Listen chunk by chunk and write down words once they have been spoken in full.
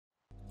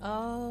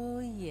Oh,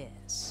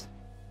 yes.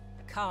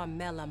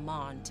 Carmela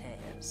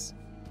Montez.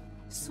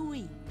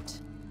 Sweet,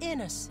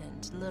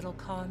 innocent little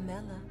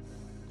Carmela.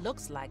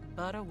 Looks like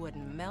butter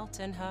wouldn't melt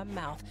in her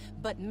mouth,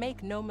 but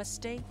make no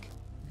mistake,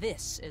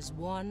 this is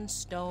one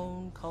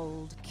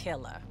stone-cold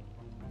killer.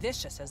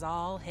 Vicious as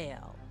all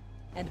hell.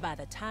 And by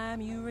the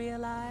time you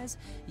realize,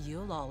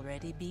 you'll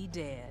already be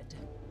dead.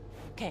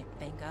 Can't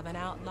think of an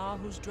outlaw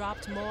who's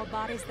dropped more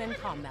bodies than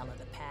Carmela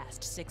the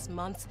past 6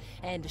 months,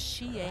 and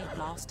she ain't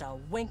lost a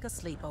wink of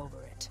sleep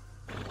over it.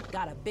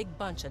 Got a big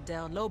bunch of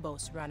Del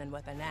Lobos running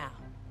with her now.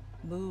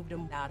 Moved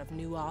them out of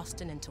New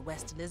Austin into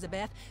West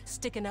Elizabeth,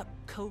 sticking up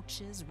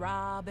coaches,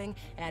 robbing,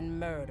 and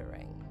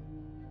murdering.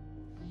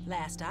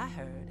 Last I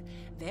heard,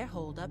 they're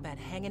holed up at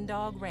Hanging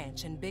Dog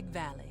Ranch in Big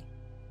Valley.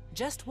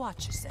 Just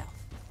watch yourself.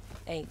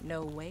 Ain't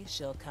no way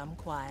she'll come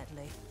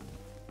quietly.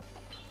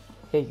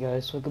 Hey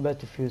guys, welcome back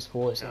to Fuse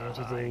Force and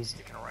today's...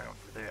 sticking around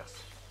for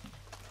this.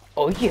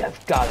 Oh yeah,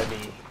 I've gotta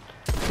be.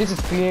 This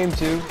is free aim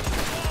too.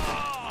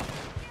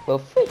 Well,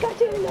 freak, I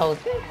didn't know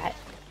that.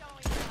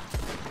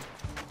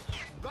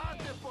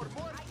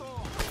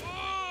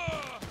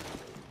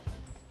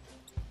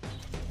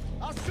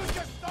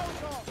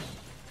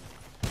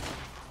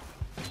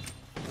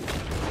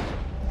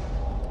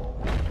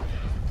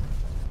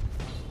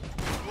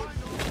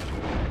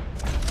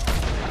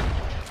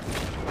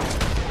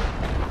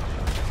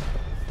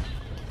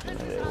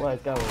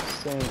 Like I was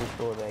saying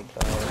before, that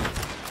guy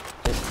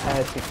just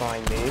had to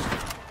find me.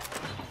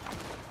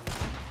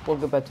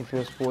 Welcome back to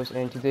Fuse Force,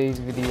 and today's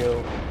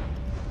video,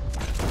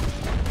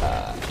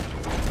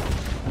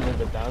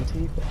 another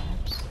bounty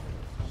perhaps?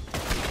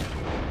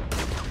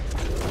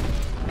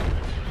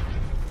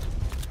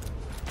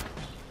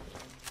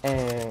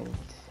 And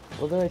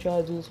we're gonna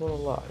try to do this one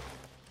alive.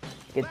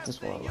 Get this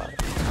one alive.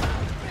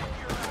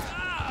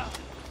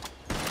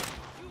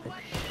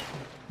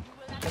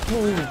 I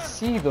can't even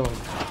see them.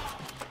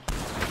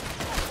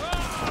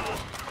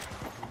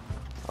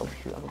 Oh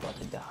shoot, I'm about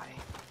to die.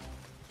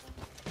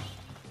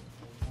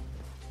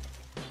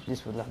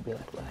 This would not be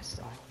like last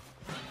time.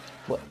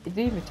 What? It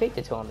didn't even take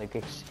the time, like,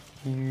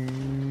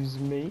 excuse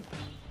me?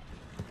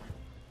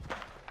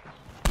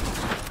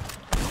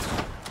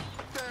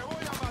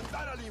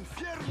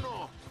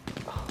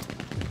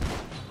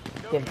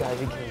 Yeah,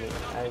 guys, you kidding me.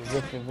 As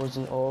if it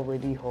wasn't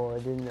already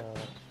hard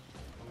enough.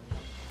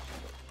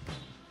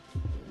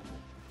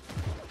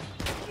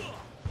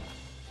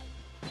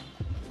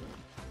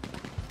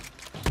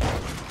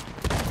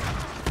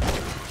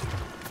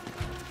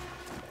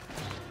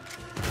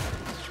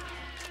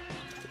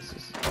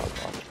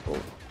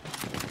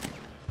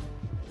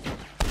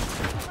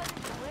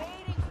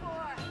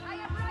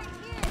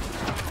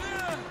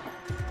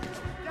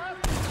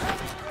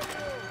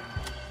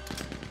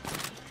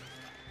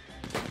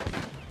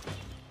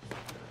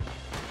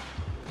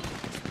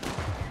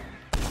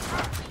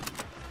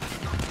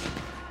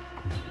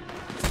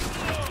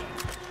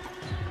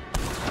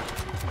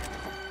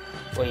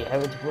 Well, you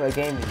haven't played a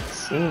game and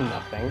seen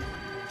nothing.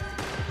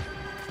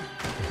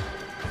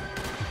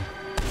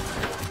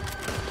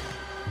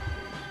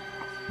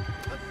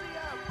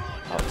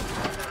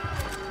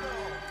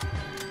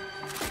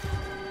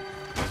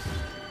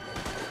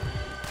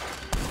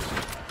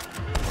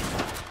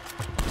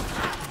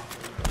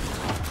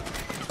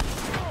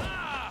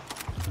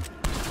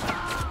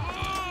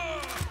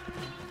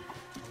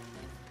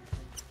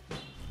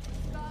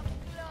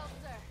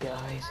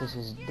 Guys, this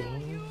is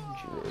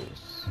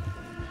dangerous.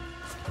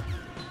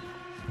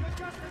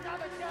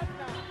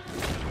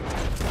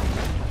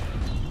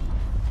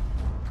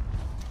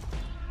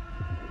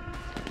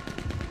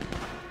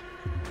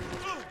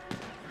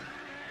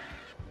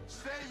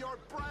 Say your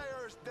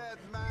prayers, dead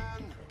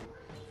man.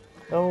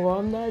 Oh,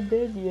 I'm not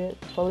dead yet.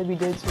 Probably be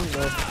dead soon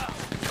though.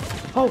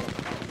 Oh!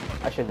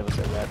 I should never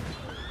said that.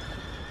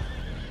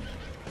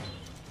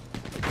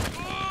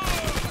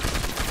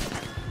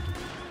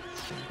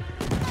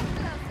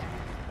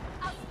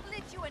 I'll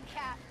split you in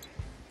half.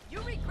 You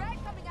regret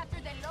coming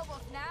after the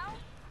Lobos now?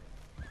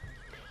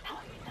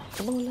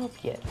 Come on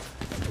up yet.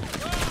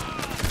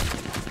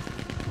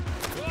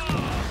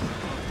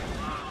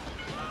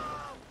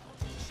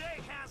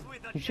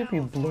 You should be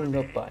blown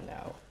up by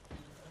now.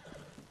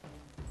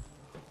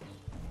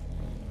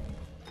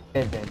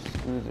 And then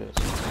screw this.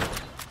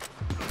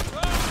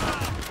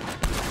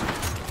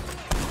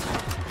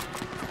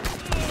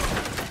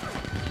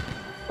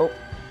 Oh.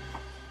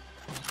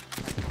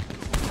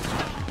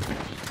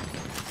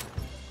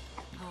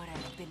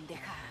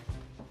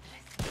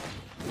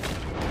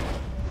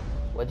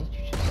 What did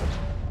you just say?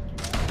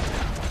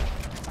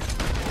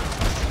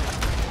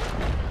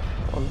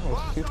 Oh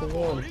nice, 2 for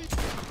 1.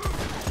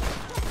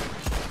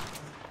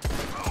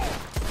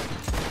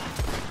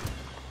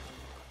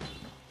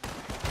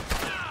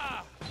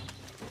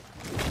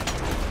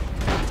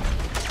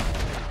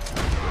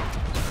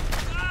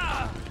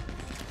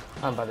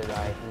 I'm about to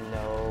die.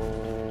 No.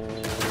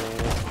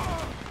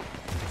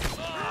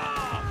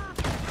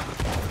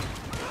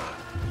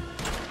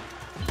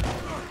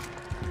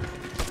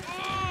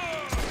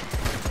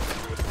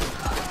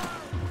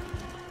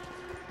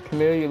 Come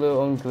here, you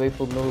little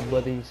ungrateful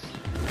nobodies.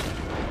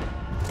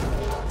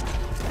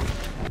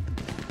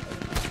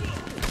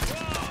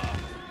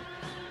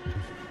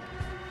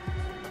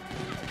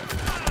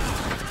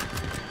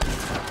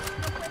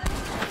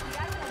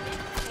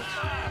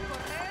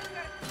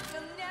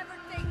 You'll never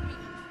take me.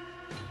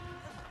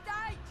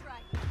 Die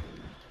trying.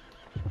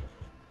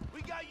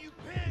 We got you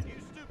pinned,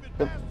 you stupid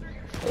The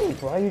bastard! hey,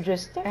 why are you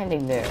just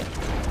standing there?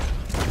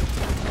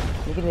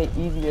 Making it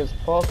easy as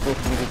possible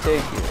for me to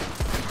take you.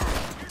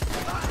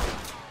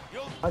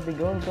 I'd be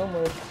going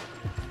somewhere.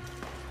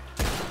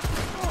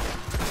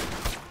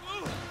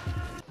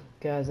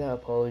 Guys, I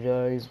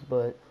apologize,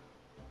 but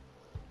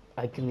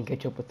I couldn't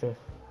catch up with her.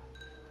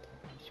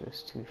 She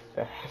was too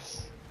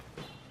fast.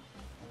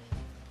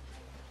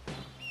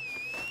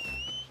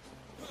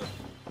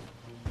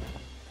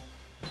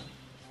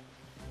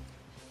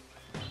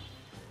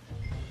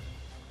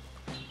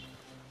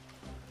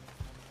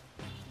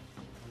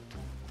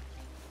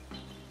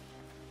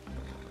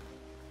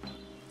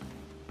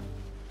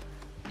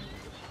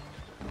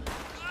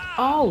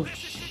 Oh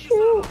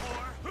shoot!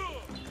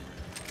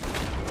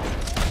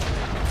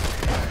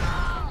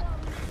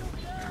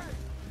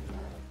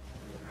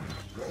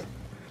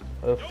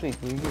 Oh freak,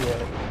 where you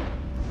at?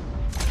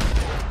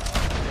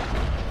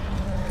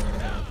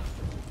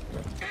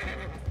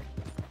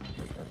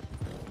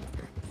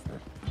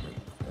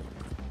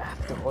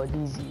 After all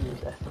these years,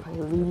 I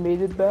finally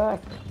made it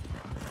back.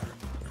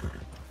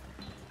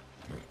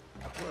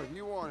 Well, if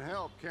you want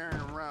help carrying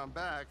him around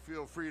back,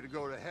 feel free to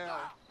go to hell.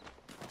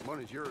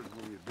 Money's yours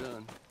when you're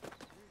done.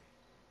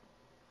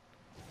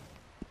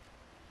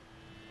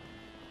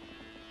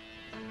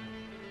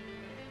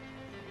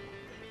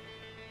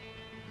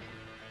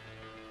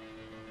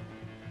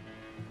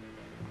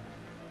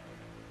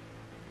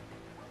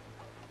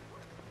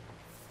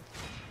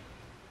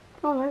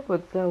 Alright,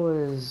 but that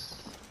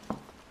was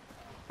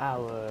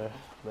our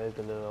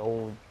regular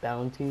old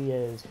bounty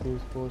as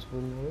First Force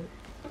would know it.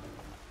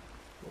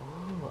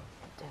 Ooh,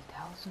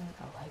 10,000,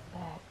 I like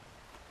that.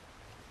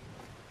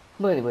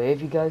 But anyway,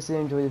 if you guys did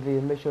enjoy the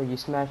video, make sure you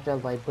smash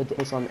that like button.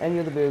 It's on any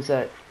of the videos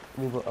that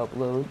we will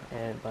upload.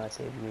 And when I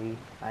say we,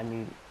 I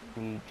mean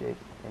me, Jake,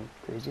 and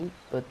Crazy.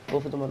 But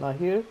both of them are not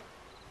here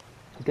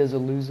because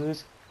they're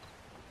losers.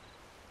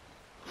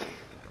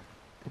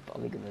 They're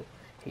probably gonna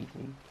hate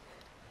me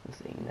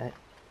for saying that.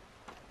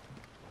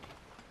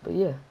 But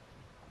yeah.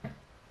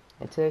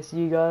 Until I see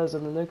you guys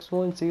on the next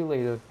one, see you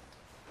later.